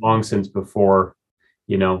long since before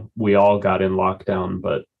we all got in lockdown,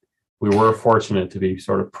 but we were fortunate to be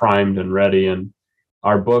sort of primed and ready. And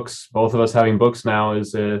our books, both of us having books now,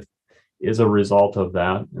 is a result of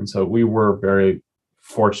that. And so we were very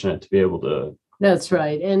fortunate to be able to. That's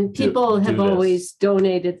right. And people have always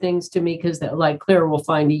donated things to me because like, Claire will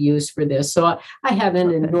find a use for this. So I have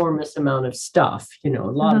an enormous amount of stuff, a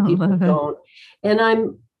lot of people don't. And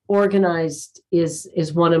I'm organized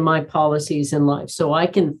is one of my policies in life. So I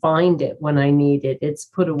can find it when I need it. It's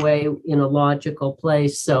put away in a logical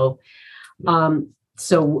place. So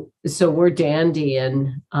we're dandy,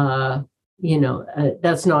 and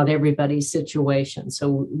that's not everybody's situation.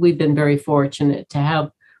 So we've been very fortunate to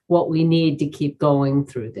have what we need to keep going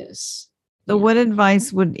through this. So what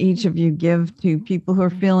advice would each of you give to people who are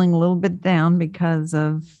feeling a little bit down because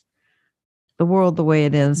of the world the way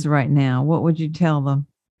it is right now? What would you tell them?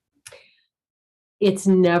 It's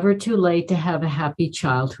never too late to have a happy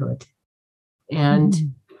childhood, and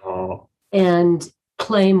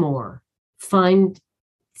play more, find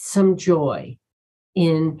some joy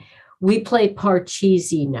in. We play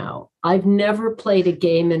Parcheesi now. I've never played a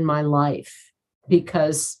game in my life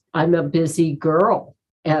because I'm a busy girl,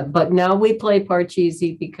 but now we play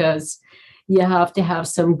Parcheesi because you have to have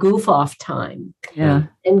some goof off time. Yeah.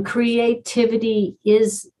 And creativity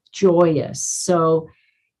is joyous. So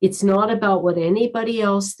it's not about what anybody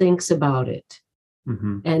else thinks about it.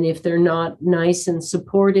 Mm-hmm. And if they're not nice and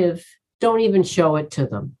supportive, don't even show it to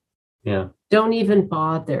them. Yeah. Don't even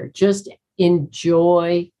bother. Just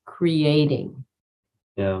enjoy creating.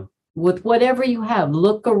 Yeah. With whatever you have,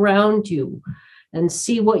 look around you and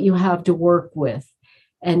see what you have to work with,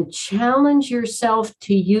 and challenge yourself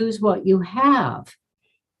to use what you have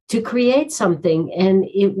to create something, and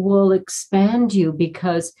it will expand you,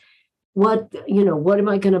 because what am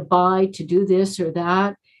I going to buy to do this or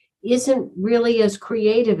that isn't really as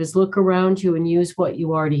creative as look around you and use what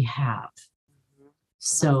you already have.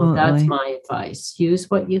 So that's my advice. Use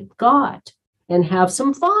what you've got and have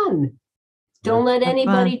some fun. Don't let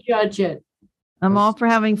anybody judge it. I'm all for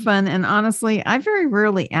having fun. And honestly, I very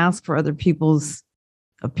rarely ask for other people's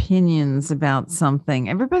opinions about something.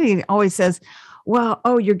 Everybody always says, well,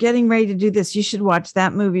 you're getting ready to do this. You should watch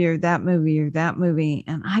that movie or that movie or that movie.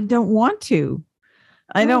 And I don't want to.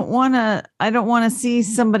 I don't want to see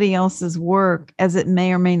somebody else's work as it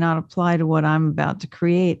may or may not apply to what I'm about to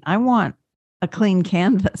create. I want a clean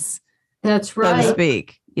canvas. That's right. So to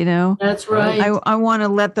speak. That's right. I want to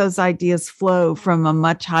let those ideas flow from a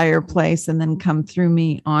much higher place and then come through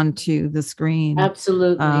me onto the screen.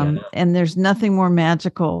 Absolutely. And there's nothing more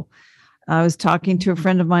magical. I was talking to a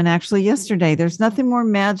friend of mine actually yesterday. There's nothing more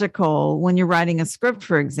magical when you're writing a script,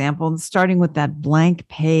 for example, starting with that blank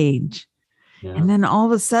page. Yeah. And then all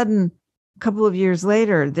of a sudden, a couple of years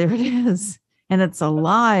later, there it is. And it's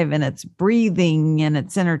alive and it's breathing and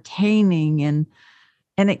it's entertaining. And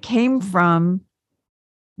it came from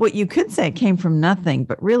what you could say it came from nothing,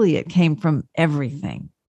 but really it came from everything.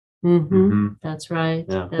 That's right.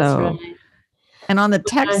 Yeah. That's So- right. And on the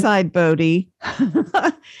tech Okay. side, Bodie,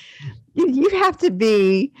 you have to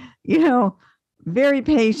be, very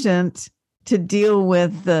patient to deal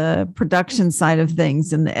with the production side of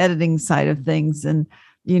things and the editing side of things. And,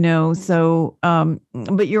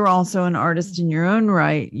 but you're also an artist in your own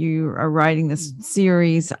right. You are writing this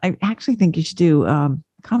series. I actually think you should do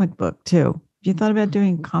comic book too. Have you thought about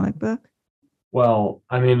doing a comic book? Well,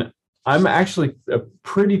 I mean, I'm actually a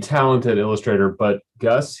pretty talented illustrator, but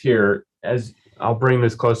Gus here, as I'll bring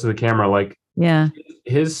this close to the camera, like Yeah.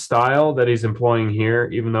 his style that he's employing here,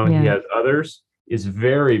 even though he Yeah. has others, is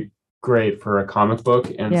very great for a comic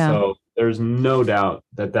book. And Yeah. so there's no doubt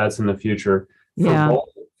that that's in the future. Yeah.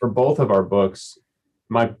 For both of our books,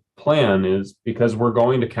 my plan is, because we're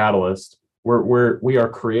going to Catalyst, we are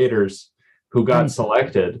creators who got Right.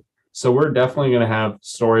 selected. So we're definitely going to have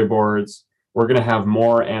storyboards. We're going to have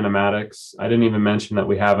more animatics. I didn't even mention that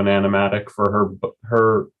we have an animatic for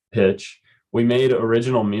her pitch. We made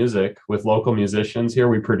original music with local musicians here.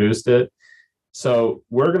 We produced it. So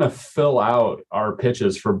we're going to fill out our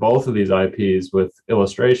pitches for both of these IPs with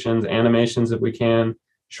illustrations, animations if we can,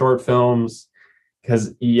 short films,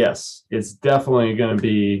 because yes, it's definitely going to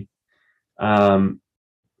be a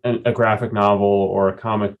graphic novel or a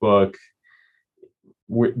comic book.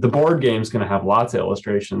 The board game is going to have lots of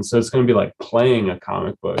illustrations. So it's going to be like playing a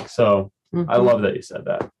comic book. So I love that you said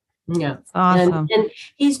that. Yeah. Awesome. And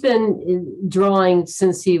he's been drawing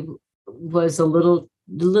since he was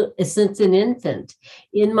since an infant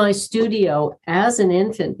in my studio as an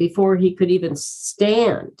infant. Before he could even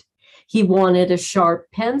stand, he wanted a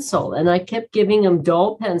sharp pencil, and I kept giving him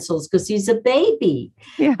dull pencils because he's a baby.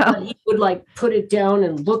 Yeah. But he would like put it down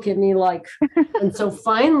and look at me like, and so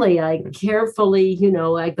finally I carefully,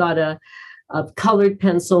 I got a colored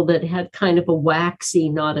pencil that had kind of a waxy,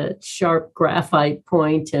 not a sharp graphite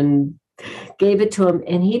point, and gave it to him.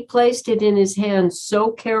 And he placed it in his hand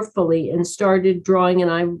so carefully and started drawing.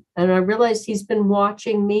 And I realized he's been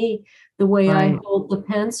watching me the way I hold the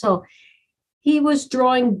pencil. He was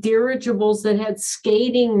drawing dirigibles that had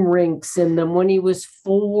skating rinks in them when he was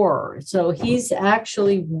 4. So he's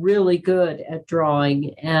actually really good at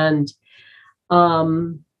drawing. And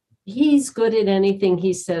he's good at anything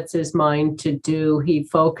he sets his mind to do. He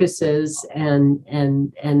focuses and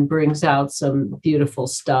brings out some beautiful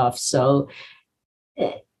stuff. So,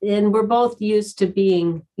 and we're both used to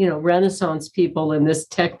being, Renaissance people in this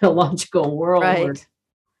technological world. Right.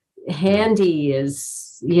 Where handy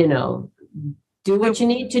is, do what you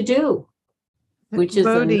need to do, which is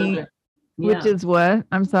Bodhi, which is what?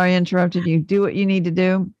 I'm sorry I interrupted you. Do what you need to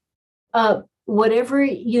do. Whatever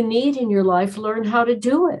you need in your life, learn how to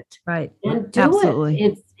do it. Right. And do Absolutely.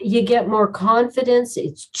 it. You get more confidence.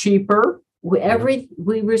 It's cheaper.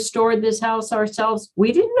 We restored this house ourselves.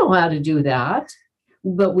 We didn't know how to do that,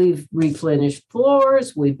 but we've replenished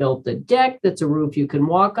floors. We built the deck that's a roof you can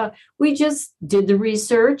walk on. We just did the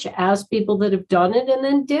research, asked people that have done it, and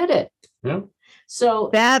then did it. Yeah.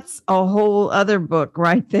 So that's a whole other book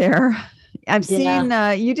right there. I've seen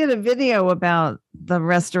you did a video about the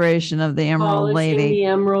restoration of the Emerald Lady. The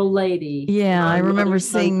Emerald Lady. Yeah, I remember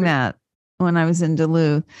seeing that when I was in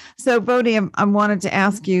Duluth. So, Bodhi, I wanted to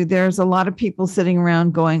ask you, there's a lot of people sitting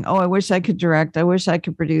around going, oh, I wish I could direct. I wish I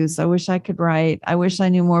could produce. I wish I could write. I wish I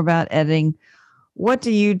knew more about editing. What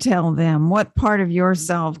do you tell them? What part of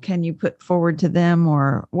yourself can you put forward to them,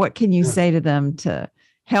 or what can you say to them to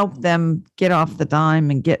help them get off the dime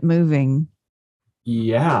and get moving?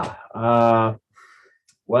 Yeah.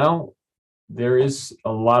 Well, there is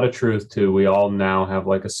a lot of truth to, we all now have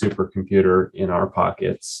like a supercomputer in our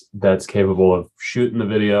pockets that's capable of shooting the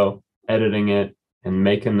video, editing it, and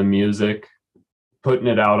making the music, putting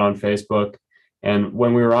it out on Facebook. And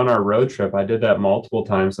when we were on our road trip, I did that multiple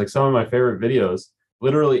times. Like some of my favorite videos,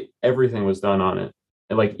 literally everything was done on it.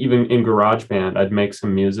 And like even in GarageBand, I'd make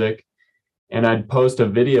some music and I'd post a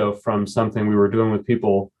video from something we were doing with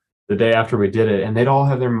people the day after we did it, and they'd all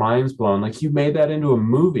have their minds blown. Like, you made that into a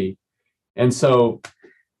movie. And so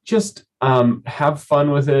just have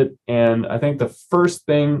fun with it. And I think the first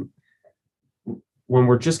thing when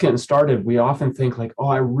we're just getting started, we often think like, oh,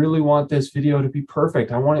 I really want this video to be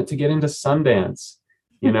perfect. I want it to get into Sundance,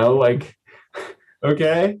 like,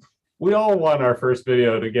 okay, we all want our first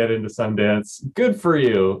video to get into Sundance. Good for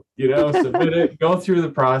you, submit it, go through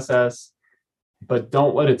the process, but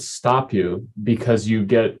don't let it stop you because you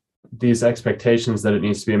get these expectations that it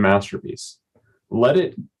needs to be a masterpiece. Let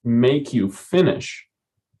it make you finish,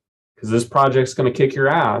 because this project's going to kick your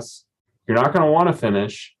ass. You're not going to want to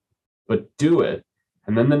finish, but do it.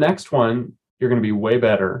 And then the next one, you're going to be way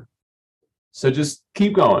better. So just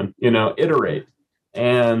keep going, iterate.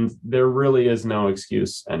 And there really is no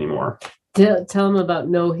excuse anymore. Tell them about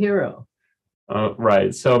No Hero.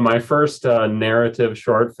 Right. So my first narrative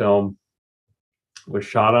short film was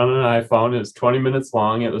shot on an iPhone. It was 20 minutes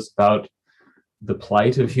long. It was about the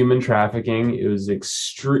plight of human trafficking. It was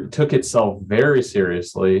took itself very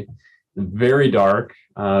seriously, very dark.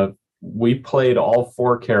 We played all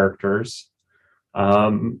 4 characters.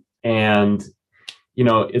 And,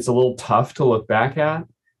 it's a little tough to look back at,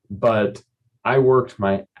 but I worked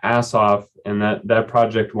my ass off, and that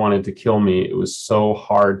project wanted to kill me. It was so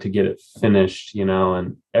hard to get it finished,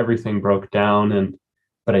 and everything broke down,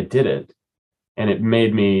 but I did it. And it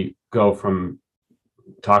made me go from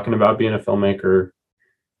talking about being a filmmaker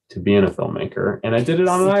to being a filmmaker. And I did it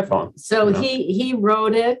on an iPhone. So he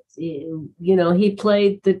wrote it, he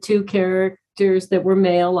played the 2 characters that were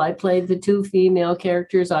male. I played the 2 female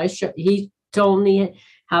characters. He told me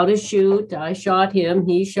how to shoot. I shot him.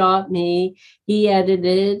 He shot me. He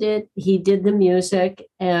edited it. He did the music.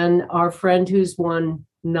 And our friend who's won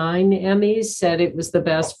 9 Emmys said it was the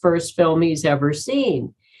best first film he's ever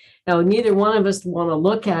seen. Now, neither one of us want to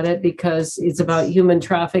look at it because it's about human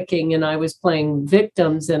trafficking, and I was playing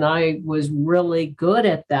victims, and I was really good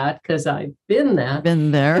at that because I've been that.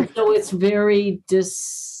 Been there. So it's very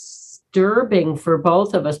disturbing for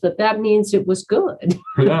both of us, but that means it was good.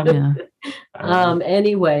 Yeah.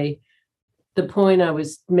 Anyway, the point I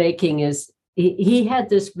was making is he had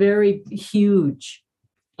this very huge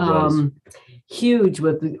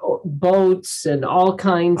with boats and all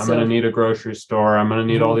kinds I'm going to need a grocery store. I'm going to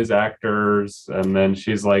need all these actors. And then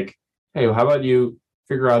she's like, hey, how about you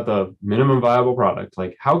figure out the minimum viable product?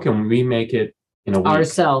 Like, how can we make it in a week?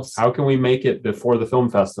 Ourselves. How can we make it before the film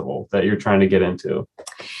festival that you're trying to get into?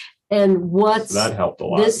 And so that helped a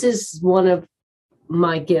lot. This is one of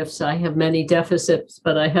my gifts. I have many deficits,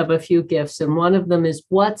 but I have a few gifts. And one of them is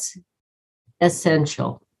what's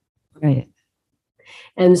essential. Right.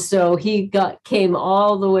 And so he came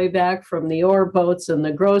all the way back from the ore boats and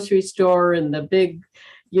the grocery store and the big,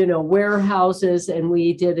 warehouses. And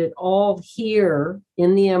we did it all here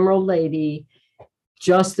in the Emerald Lady,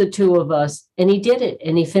 just the 2 of us. And he did it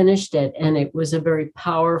and he finished it. And it was a very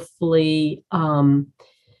powerfully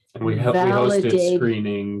and we hosted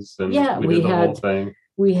screenings and we did the whole thing.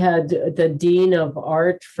 We had the dean of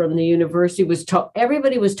art from the university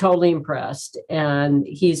everybody was totally impressed, and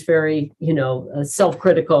he's very,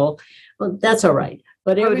 self-critical. Well, that's all right.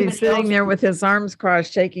 But he's sitting there with his arms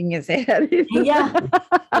crossed, shaking his head. Yeah.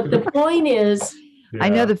 But the point is, I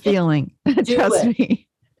know the feeling. Trust me.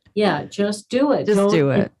 Yeah, just do it. Do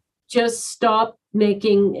it. Just stop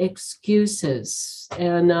making excuses.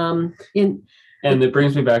 And it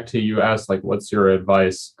brings me back to, you asked, like, what's your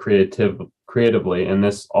advice creatively? And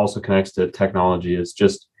this also connects to technology, is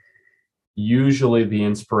just usually the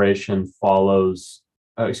inspiration follows,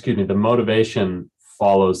 the motivation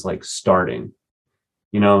follows like starting.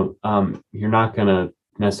 You're not going to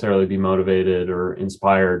necessarily be motivated or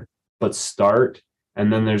inspired, but start.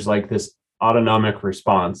 And then there's like this autonomic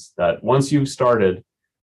response that once you've started,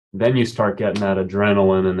 then you start getting that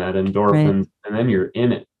adrenaline and that endorphin, right. And then you're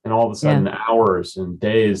in it. And all of a sudden, hours and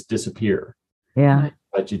days disappear. Yeah.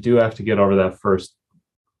 But you do have to get over that first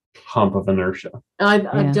hump of inertia.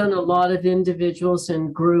 I've done a lot of individuals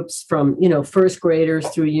and groups from, first graders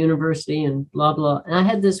through university and blah, blah. And I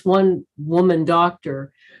had this one woman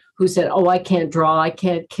doctor who said, oh, I can't draw. I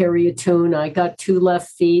can't carry a tune. I got 2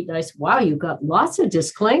 left feet. And I said, wow, you got lots of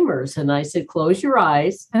disclaimers. And I said, close your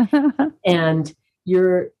eyes. And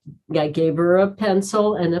I gave her a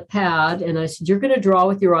pencil and a pad. And I said, you're going to draw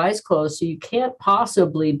with your eyes closed. So you can't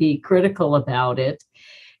possibly be critical about it.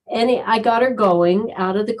 And I got her going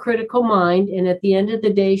out of the critical mind. And at the end of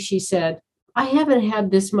the day, she said, I haven't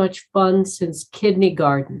had this much fun since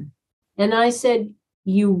kindergarten. And I said,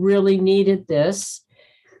 you really needed this.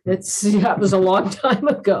 That was a long time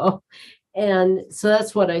ago. And so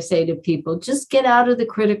that's what I say to people. Just get out of the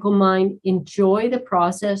critical mind, enjoy the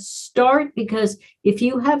process, start, because if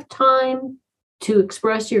you have time to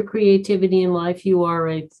express your creativity in life, you are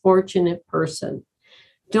a fortunate person.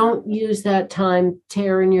 Don't use that time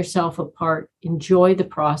tearing yourself apart. Enjoy the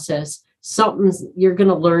process. You're going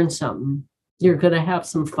to learn something. You're going to have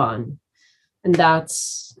some fun. And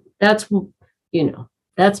that's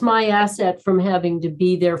my asset from having to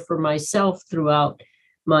be there for myself throughout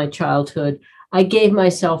my childhood. I gave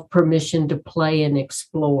myself permission to play and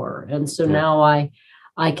explore. And so now I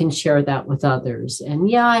can share that with others.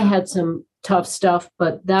 And I had some tough stuff,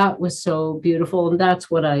 but that was so beautiful. And that's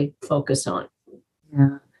what I focus on.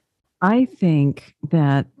 Yeah. I think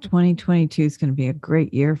that 2022 is going to be a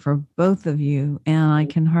great year for both of you. And I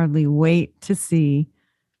can hardly wait to see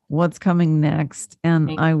what's coming next. And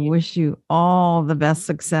Thank I you. wish you all the best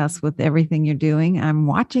success with everything you're doing. I'm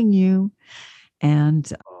watching you,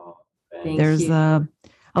 and Oh, Thank there's you.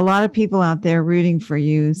 a lot of people out there rooting for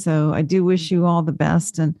you. So I do wish you all the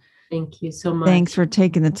best. And Thank you so much. thanks for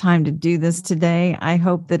taking the time to do this today. I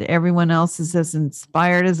hope that everyone else is as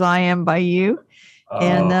inspired as I am by you.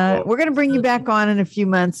 And Oh, we're going to bring you back on in a few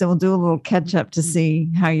months, and we'll do a little catch up to see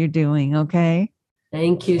how you're doing. Okay.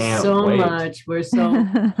 Thank you Can't so wait. much. We're so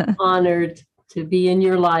honored to be in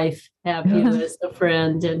your life, have you Yeah. as a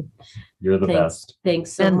friend. And you're the best.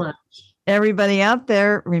 thanks so And- much. Everybody out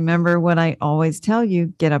there, remember what I always tell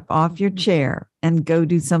you, get up off your chair and go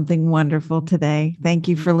do something wonderful today. Thank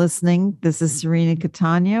you for listening. This is Serena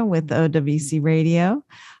Catania with OWC Radio.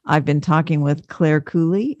 I've been talking with Claire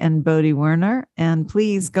Cooley and Bodie Werner. And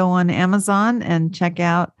please go on Amazon and check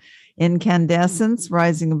out Incandescence,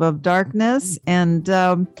 Rising Above Darkness. And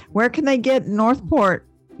where can they get Northport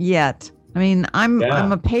yet? I mean, I'm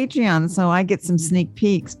a Patreon, so I get some sneak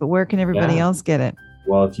peeks, but where can everybody else get it?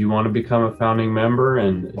 Well, if you want to become a founding member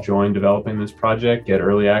and join developing this project, get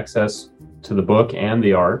early access to the book and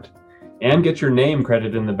the art, and get your name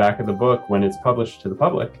credited in the back of the book when it's published to the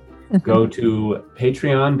public, go to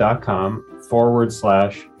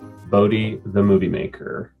patreon.com/Bodie the Movie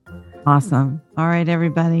Maker. Awesome. All right,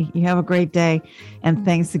 everybody. You have a great day. And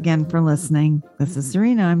thanks again for listening. This is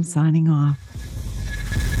Serena. I'm signing off.